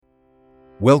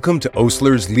Welcome to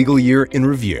Osler's Legal Year in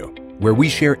Review, where we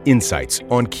share insights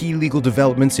on key legal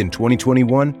developments in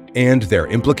 2021 and their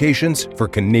implications for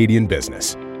Canadian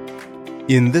business.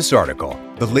 In this article,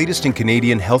 the latest in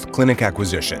Canadian health clinic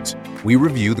acquisitions, we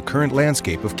review the current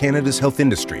landscape of Canada's health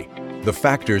industry, the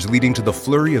factors leading to the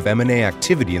flurry of M&A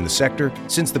activity in the sector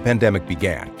since the pandemic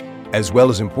began, as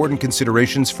well as important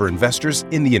considerations for investors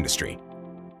in the industry.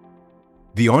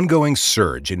 The ongoing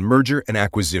surge in merger and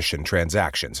acquisition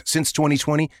transactions since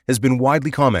 2020 has been widely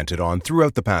commented on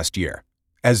throughout the past year.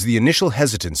 As the initial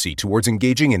hesitancy towards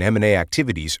engaging in M&A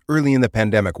activities early in the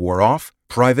pandemic wore off,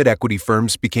 private equity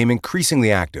firms became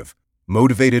increasingly active,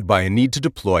 motivated by a need to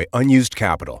deploy unused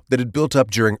capital that had built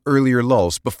up during earlier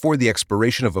lulls before the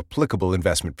expiration of applicable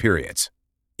investment periods.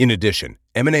 In addition,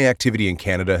 M&A activity in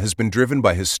Canada has been driven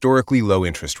by historically low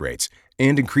interest rates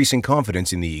and increasing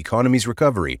confidence in the economy's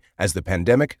recovery as the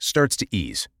pandemic starts to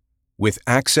ease. With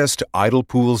access to idle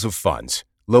pools of funds,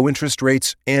 low interest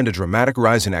rates, and a dramatic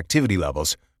rise in activity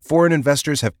levels, foreign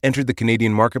investors have entered the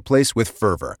Canadian marketplace with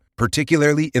fervor,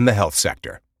 particularly in the health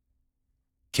sector.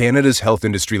 Canada's health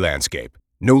industry landscape,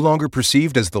 no longer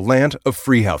perceived as the land of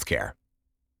free healthcare.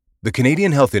 The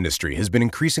Canadian health industry has been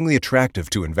increasingly attractive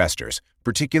to investors,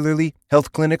 particularly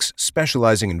health clinics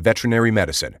specializing in veterinary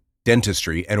medicine,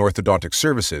 dentistry and orthodontic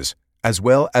services, as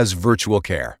well as virtual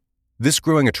care. This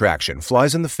growing attraction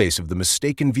flies in the face of the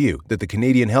mistaken view that the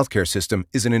Canadian healthcare system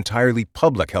is an entirely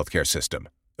public healthcare system,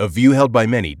 a view held by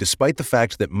many despite the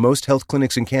fact that most health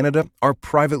clinics in Canada are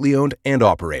privately owned and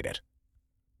operated.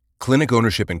 Clinic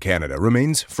ownership in Canada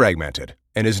remains fragmented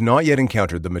and has not yet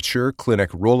encountered the mature clinic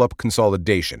roll-up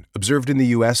consolidation observed in the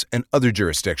U.S. and other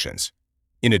jurisdictions.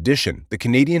 In addition, the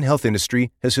Canadian health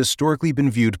industry has historically been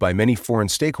viewed by many foreign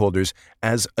stakeholders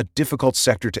as a difficult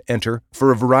sector to enter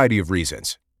for a variety of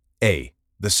reasons. A.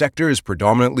 The sector is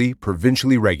predominantly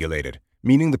provincially regulated,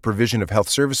 meaning the provision of health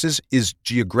services is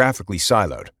geographically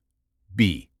siloed.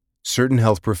 B. Certain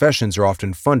health professions are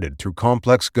often funded through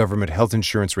complex government health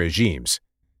insurance regimes.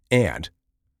 And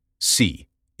C.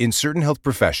 In certain health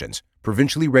professions,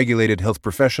 provincially regulated health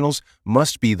professionals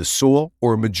must be the sole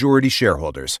or majority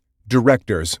shareholders,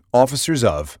 directors, officers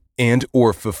of,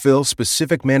 and/or fulfill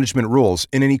specific management roles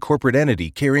in any corporate entity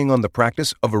carrying on the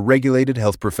practice of a regulated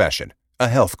health profession, a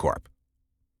health corp.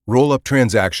 Roll-up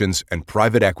transactions and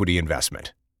private equity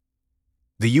investment.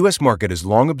 The U.S. market has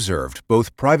long observed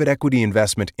both private equity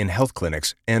investment in health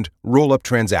clinics and roll-up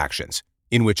transactions,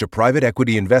 in which a private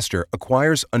equity investor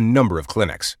acquires a number of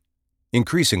clinics.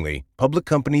 Increasingly, public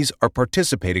companies are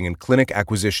participating in clinic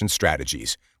acquisition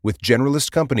strategies, with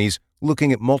generalist companies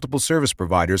looking at multiple service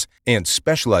providers and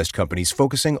specialized companies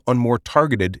focusing on more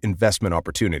targeted investment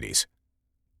opportunities.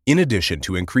 In addition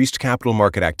to increased capital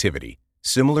market activity,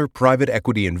 similar private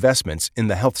equity investments in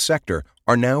the health sector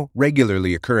are now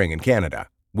regularly occurring in Canada,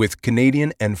 with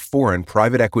Canadian and foreign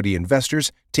private equity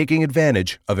investors taking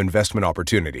advantage of investment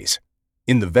opportunities.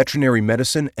 In the veterinary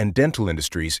medicine and dental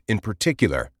industries in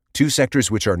particular, two sectors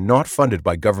which are not funded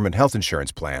by government health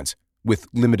insurance plans, with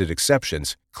limited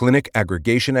exceptions, clinic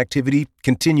aggregation activity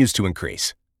continues to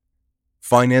increase.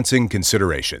 Financing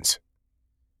considerations.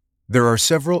 There are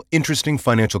several interesting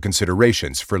financial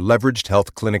considerations for leveraged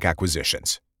health clinic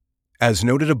acquisitions. As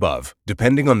noted above,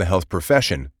 depending on the health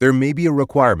profession, there may be a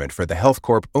requirement for the health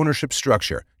corp ownership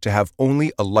structure to have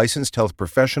only a licensed health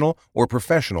professional or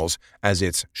professionals as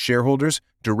its shareholders,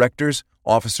 directors,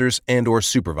 officers, and/or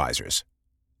supervisors.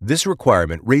 This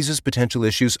requirement raises potential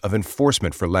issues of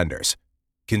enforcement for lenders.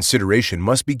 Consideration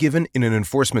must be given in an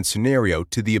enforcement scenario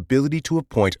to the ability to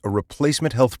appoint a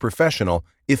replacement health professional,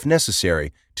 if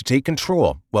necessary, to take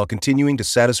control while continuing to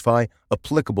satisfy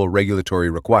applicable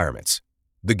regulatory requirements.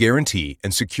 The guarantee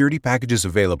and security packages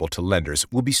available to lenders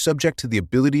will be subject to the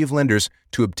ability of lenders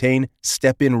to obtain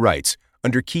step-in rights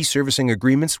under key servicing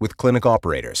agreements with clinic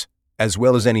operators, as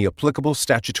well as any applicable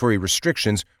statutory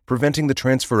restrictions preventing the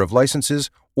transfer of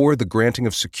licenses or the granting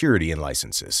of security in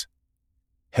licenses.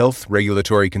 Health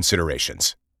regulatory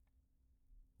considerations.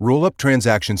 Roll-up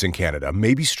transactions in Canada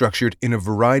may be structured in a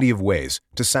variety of ways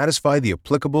to satisfy the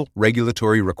applicable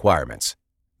regulatory requirements.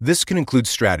 This can include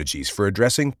strategies for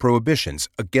addressing prohibitions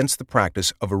against the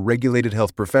practice of a regulated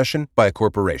health profession by a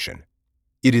corporation.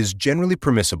 It is generally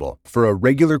permissible for a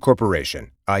regular corporation,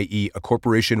 i.e., a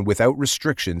corporation without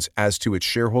restrictions as to its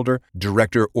shareholder,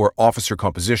 director, or officer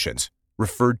compositions,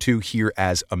 referred to here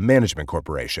as a management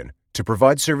corporation, to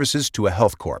provide services to a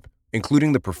health corp,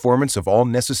 including the performance of all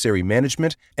necessary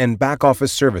management and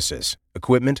back-office services,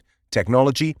 equipment,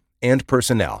 technology, and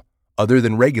personnel, other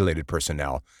than regulated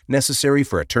personnel, necessary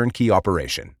for a turnkey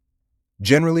operation.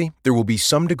 Generally, there will be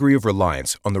some degree of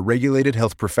reliance on the regulated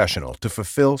health professional to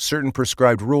fulfill certain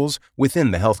prescribed roles within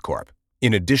the health corp,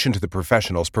 in addition to the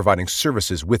professionals providing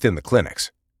services within the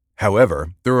clinics.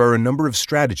 However, there are a number of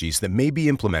strategies that may be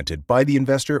implemented by the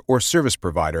investor or service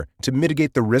provider to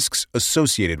mitigate the risks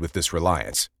associated with this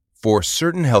reliance. For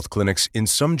certain health clinics in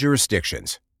some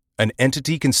jurisdictions, an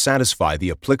entity can satisfy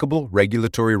the applicable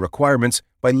regulatory requirements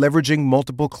by leveraging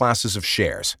multiple classes of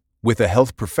shares, with a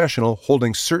health professional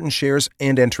holding certain shares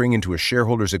and entering into a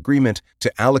shareholders' agreement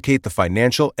to allocate the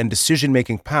financial and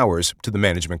decision-making powers to the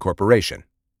management corporation.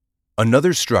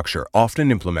 Another structure often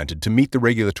implemented to meet the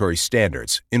regulatory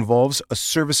standards involves a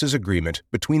services agreement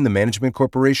between the management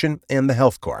corporation and the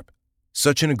health corp.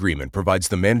 Such an agreement provides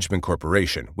the management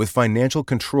corporation with financial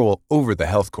control over the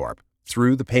health corp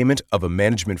through the payment of a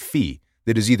management fee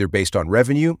that is either based on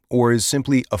revenue or is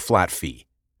simply a flat fee.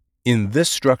 In this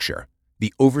structure,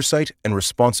 the oversight and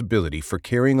responsibility for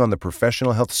carrying on the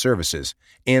professional health services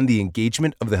and the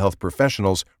engagement of the health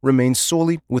professionals remains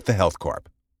solely with the health corp.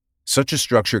 Such a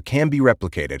structure can be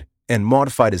replicated and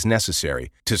modified as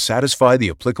necessary to satisfy the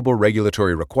applicable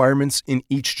regulatory requirements in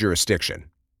each jurisdiction.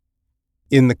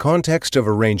 In the context of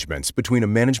arrangements between a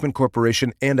management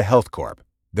corporation and a health corp,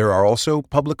 there are also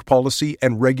public policy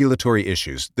and regulatory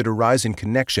issues that arise in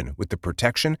connection with the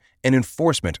protection and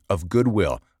enforcement of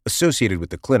goodwill associated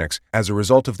with the clinics as a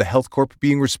result of the health corp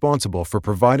being responsible for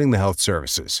providing the health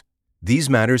services. These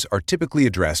matters are typically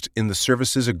addressed in the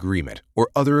services agreement or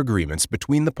other agreements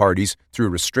between the parties through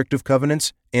restrictive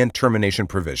covenants and termination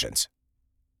provisions.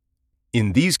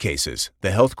 In these cases,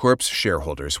 the health corp's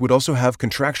shareholders would also have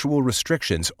contractual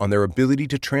restrictions on their ability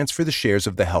to transfer the shares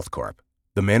of the health corp.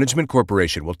 The management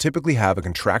corporation will typically have a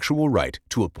contractual right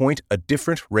to appoint a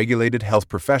different regulated health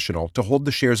professional to hold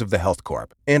the shares of the health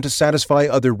corp and to satisfy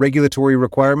other regulatory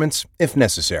requirements if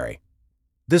necessary.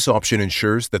 This option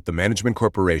ensures that the management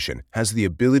corporation has the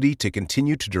ability to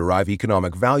continue to derive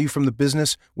economic value from the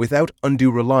business without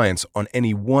undue reliance on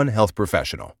any one health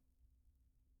professional.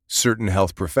 Certain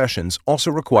health professions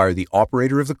also require the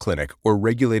operator of the clinic or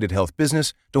regulated health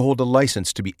business to hold a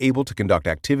license to be able to conduct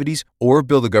activities or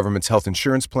bill the government's health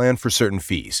insurance plan for certain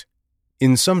fees.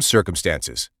 In some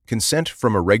circumstances, consent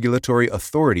from a regulatory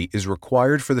authority is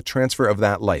required for the transfer of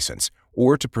that license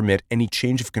or to permit any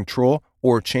change of control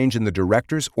or change in the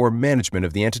directors or management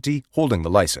of the entity holding the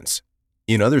license.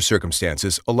 In other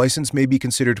circumstances, a license may be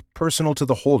considered personal to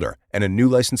the holder, and a new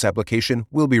license application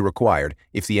will be required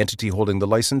if the entity holding the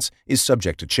license is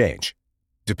subject to change.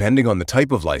 Depending on the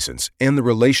type of license and the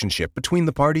relationship between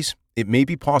the parties, it may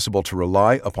be possible to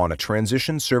rely upon a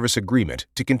transition service agreement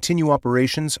to continue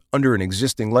operations under an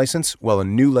existing license while a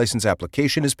new license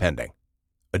application is pending.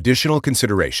 Additional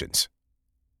considerations.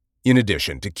 In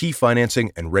addition to key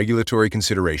financing and regulatory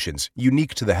considerations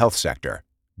unique to the health sector,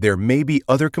 there may be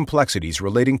other complexities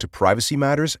relating to privacy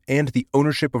matters and the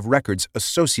ownership of records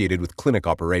associated with clinic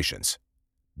operations.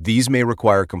 These may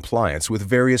require compliance with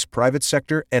various private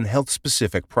sector and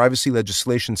health-specific privacy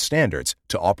legislation standards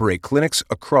to operate clinics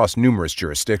across numerous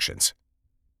jurisdictions.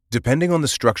 Depending on the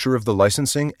structure of the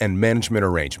licensing and management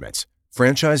arrangements,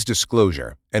 franchise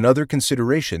disclosure and other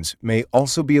considerations may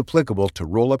also be applicable to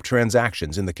roll-up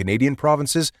transactions in the Canadian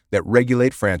provinces that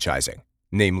regulate franchising,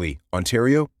 namely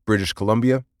Ontario, British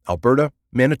Columbia, Alberta,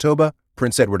 Manitoba,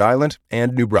 Prince Edward Island,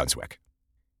 and New Brunswick.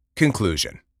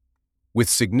 Conclusion. With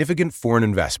significant foreign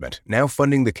investment now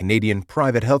funding the Canadian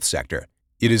private health sector,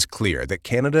 it is clear that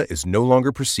Canada is no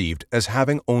longer perceived as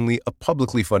having only a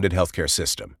publicly funded healthcare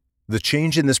system. The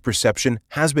change in this perception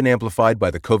has been amplified by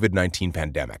the COVID-19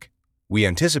 pandemic. We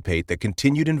anticipate that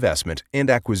continued investment and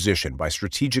acquisition by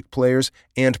strategic players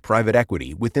and private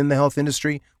equity within the health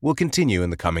industry will continue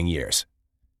in the coming years.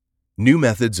 New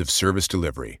methods of service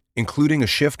delivery, including a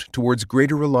shift towards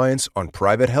greater reliance on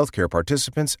private healthcare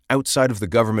participants outside of the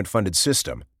government-funded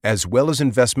system, as well as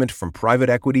investment from private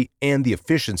equity and the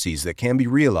efficiencies that can be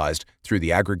realized through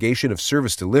the aggregation of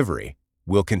service delivery,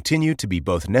 will continue to be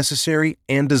both necessary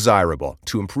and desirable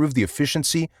to improve the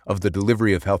efficiency of the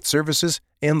delivery of health services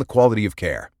and the quality of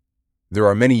care. There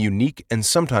are many unique and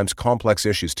sometimes complex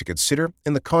issues to consider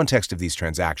in the context of these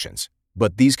transactions,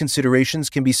 but these considerations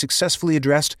can be successfully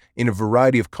addressed in a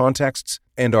variety of contexts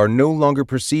and are no longer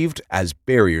perceived as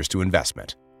barriers to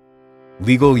investment.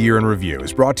 Legal Year in Review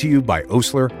is brought to you by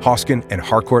Osler, Hoskin &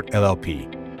 Harcourt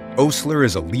LLP. Osler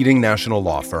is a leading national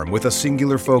law firm with a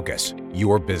singular focus: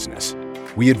 your business.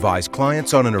 We advise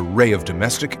clients on an array of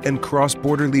domestic and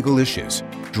cross-border legal issues,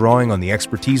 drawing on the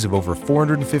expertise of over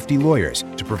 450 lawyers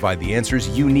to provide the answers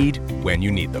you need when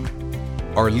you need them.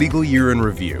 Our Legal Year in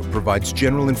Review provides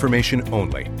general information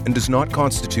only and does not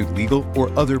constitute legal or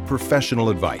other professional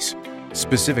advice.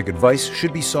 Specific advice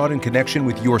should be sought in connection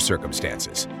with your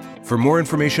circumstances. For more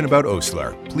information about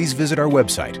Osler, please visit our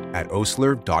website at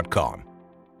osler.com.